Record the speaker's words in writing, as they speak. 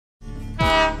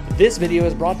This video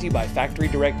is brought to you by Factory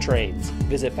Direct Trains.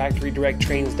 Visit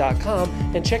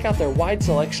factorydirecttrains.com and check out their wide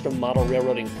selection of model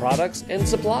railroading products and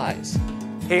supplies.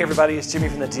 Hey everybody, it's Jimmy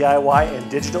from the DIY and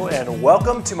Digital, and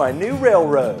welcome to my new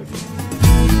railroad.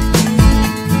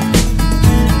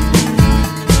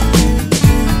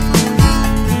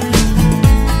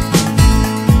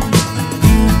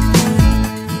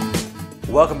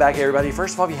 Welcome back everybody.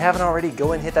 First of all, if you haven't already, go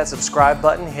ahead and hit that subscribe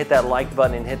button, hit that like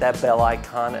button, and hit that bell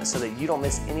icon so that you don't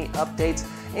miss any updates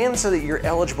and so that you're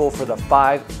eligible for the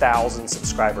 5,000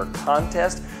 subscriber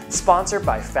contest sponsored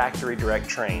by Factory Direct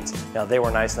Trains. Now they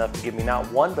were nice enough to give me not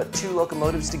one but two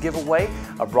locomotives to give away,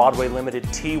 a Broadway Limited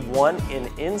T1 in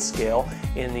N-scale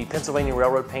in the Pennsylvania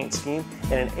Railroad paint scheme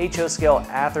and an HO scale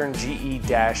Athearn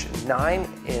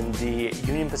GE-9 in the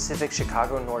Union Pacific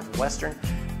Chicago Northwestern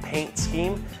paint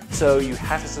scheme. So you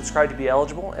have to subscribe to be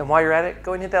eligible, and while you're at it,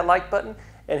 go ahead and hit that like button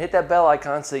and hit that bell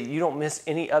icon so that you don't miss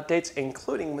any updates,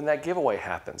 including when that giveaway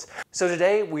happens. So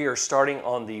today we are starting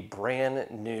on the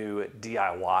brand new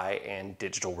DIY and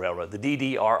digital railroad, the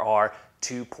DDRR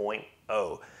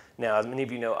 2.0. Now, as many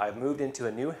of you know, I've moved into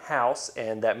a new house,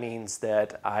 and that means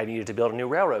that I needed to build a new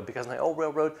railroad because my old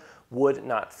railroad would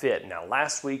not fit. Now,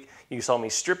 last week you saw me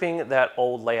stripping that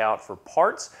old layout for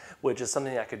parts, which is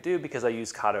something I could do because I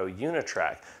use Untitled UNO.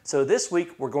 So this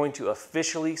week we're going to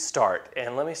officially start,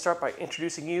 and let me start by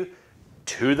introducing you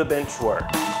to the Benchwork.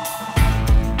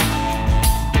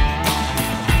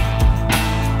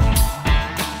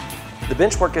 The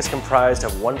Benchwork is comprised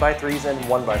of 1x3s and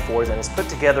 1x4s and is put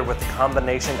together with a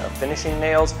combination of finishing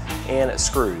nails and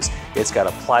screws. It's got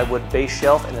a plywood base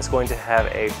shelf and it's going to have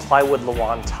a plywood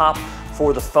Lawan top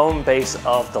for the foam base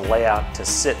of the layout to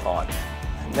sit on.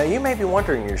 Now you may be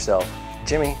wondering to yourself,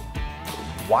 Jimmy,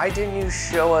 why didn't you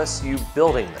show us you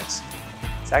building this?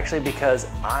 It's actually because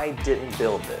I didn't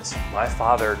build this. My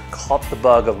father caught the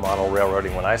bug of model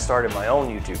railroading when I started my own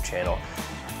YouTube channel,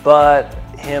 but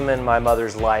him and my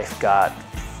mother's life got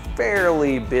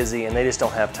fairly busy and they just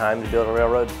don't have time to build a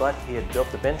railroad, but he had built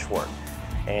the Benchwork.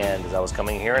 And as I was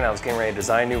coming here and I was getting ready to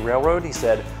design a new railroad, he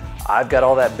said, I've got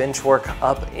all that Benchwork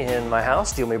up in my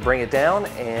house. Do you want me to bring it down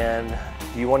and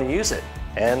do you want to use it?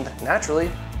 And naturally,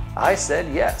 I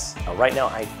said yes. Now, right now,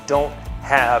 I don't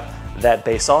have that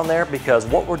base on there because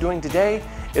what we're doing today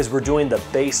is we're doing the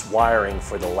base wiring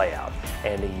for the layout.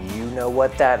 And you know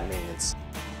what that means.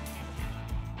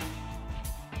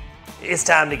 It's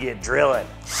time to get drilling.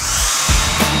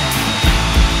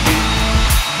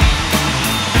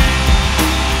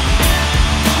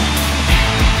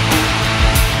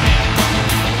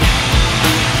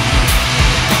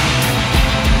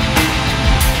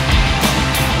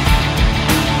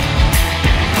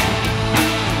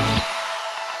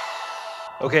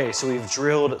 Okay, so we've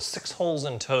drilled 6 holes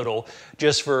in total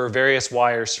just for various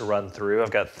wires to run through. I've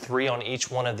got 3 on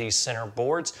each one of these center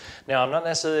boards. Now, I'm not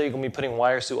necessarily going to be putting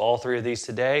wires through all 3 of these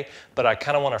today, but I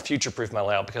kind of want to future-proof my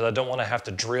layout because I don't want to have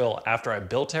to drill after I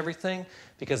built everything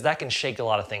because that can shake a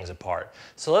lot of things apart.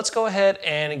 So let's go ahead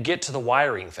and get to the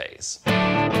wiring phase.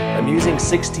 I'm using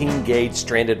 16 gauge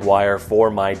stranded wire for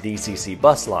my DCC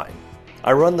bus line.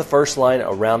 I run the first line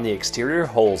around the exterior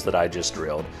holes that I just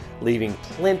drilled, leaving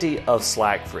plenty of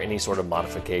slack for any sort of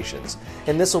modifications,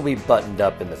 and this will be buttoned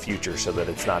up in the future so that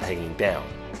it's not hanging down.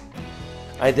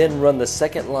 I then run the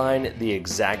second line the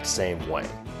exact same way.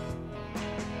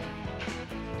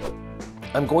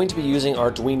 I'm going to be using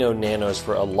Arduino Nanos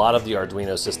for a lot of the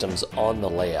Arduino systems on the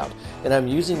layout, and I'm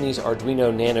using these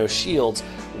Arduino Nano shields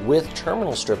with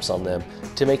terminal strips on them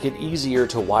to make it easier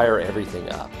to wire everything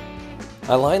up.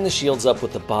 I line the shields up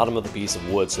with the bottom of the piece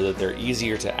of wood so that they're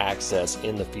easier to access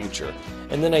in the future,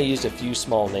 and then I used a few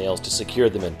small nails to secure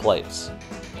them in place.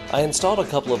 I installed a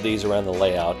couple of these around the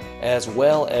layout, as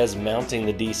well as mounting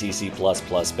the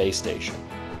DCC++ base station.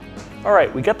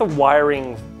 Alright, we got the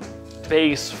wiring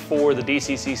base for the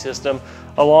DCC system,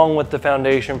 along with the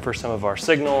foundation for some of our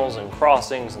signals and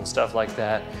crossings and stuff like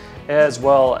that, as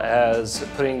well as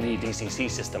putting the DCC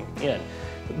system in.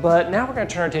 But now we're going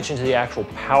to turn our attention to the actual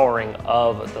powering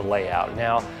of the layout.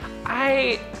 Now,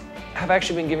 I have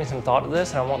actually been giving some thought to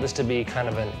this, and I want this to be kind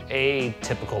of an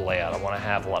atypical layout. I want to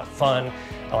have a lot of fun,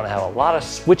 I want to have a lot of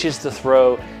switches to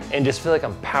throw, and just feel like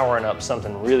I'm powering up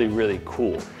something really, really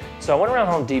cool. So I went around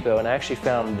Home Depot and I actually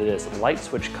found this light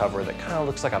switch cover that kind of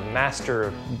looks like a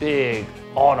master big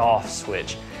on-off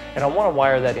switch. And I want to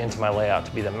wire that into my layout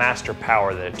to be the master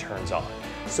power that it turns on.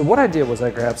 So what I did was I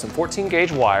grabbed some 14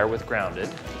 gauge wire with grounded,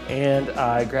 and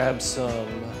I grabbed some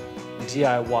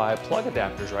DIY plug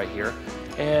adapters right here,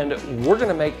 and we're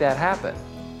gonna make that happen.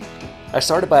 I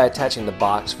started by attaching the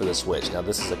box for the switch. Now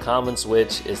this is a common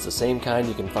switch. It's the same kind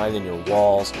you can find in your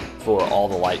walls for all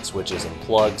the light switches and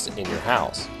plugs in your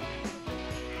house.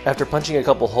 After punching a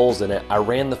couple holes in it, I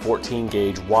ran the 14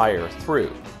 gauge wire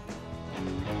through.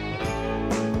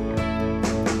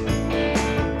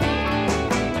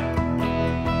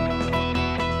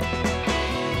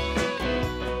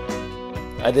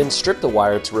 I then stripped the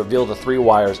wire to reveal the 3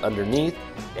 wires underneath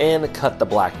and cut the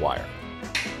black wire.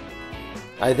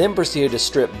 I then proceeded to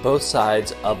strip both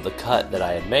sides of the cut that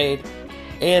I had made,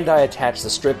 and I attached the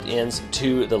stripped ends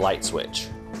to the light switch.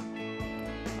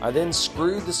 I then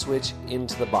screwed the switch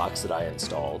into the box that I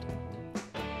installed,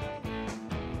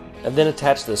 and then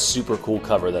attached this super cool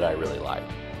cover that I really like.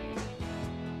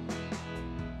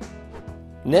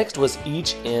 Next was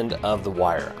each end of the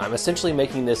wire. I'm essentially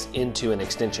making this into an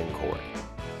extension cord.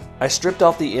 I stripped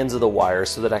off the ends of the wire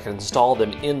so that I could install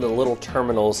them in the little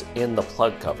terminals in the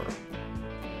plug cover.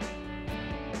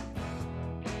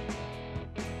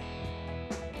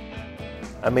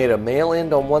 I made a male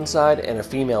end on one side and a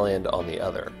female end on the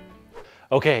other.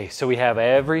 Okay, so we have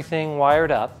everything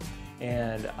wired up,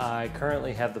 and I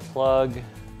currently have the plug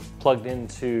plugged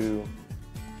into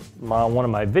one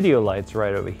of my video lights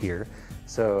right over here.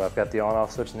 So I've got the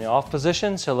on-off switch in the off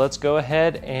position, so let's go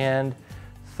ahead and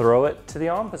throw it to the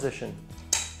on position.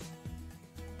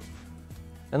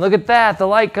 And look at that, the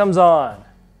light comes on.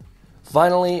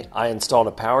 Finally, I installed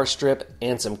a power strip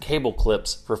and some cable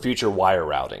clips for future wire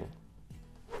routing.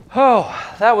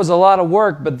 Oh, that was a lot of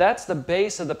work, but that's the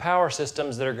base of the power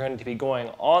systems that are going to be going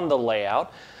on the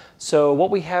layout. So what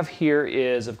we have here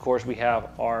is, of course, we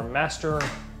have our master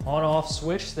on-off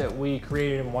switch that we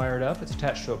created and wired up. It's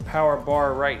attached to a power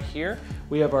bar right here.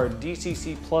 We have our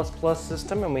DCC++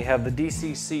 system, and we have the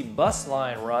DCC bus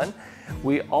line run.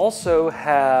 We also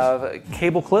have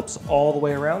cable clips all the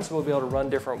way around, so we'll be able to run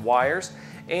different wires.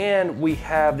 And we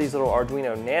have these little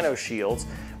Arduino Nano shields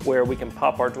where we can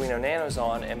pop Arduino Nanos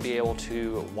on and be able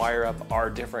to wire up our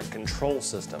different control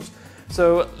systems.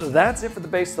 So that's it for the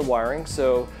base of the wiring.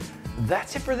 So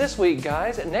that's it for this week,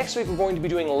 guys. Next week, we're going to be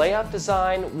doing layout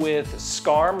design with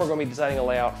SCARM. We're going to be designing a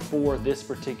layout for this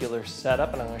particular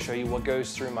setup, and I'm going to show you what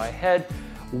goes through my head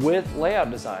with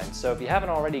layout design. So if you haven't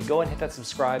already, go and hit that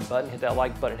subscribe button, hit that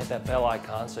like button, hit that bell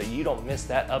icon so you don't miss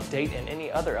that update and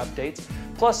any other updates,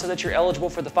 plus so that you're eligible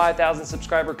for the 5,000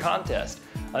 subscriber contest.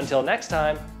 Until next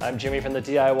time, I'm Jimmy from the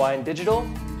DIY and Digital.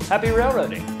 Happy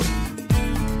railroading!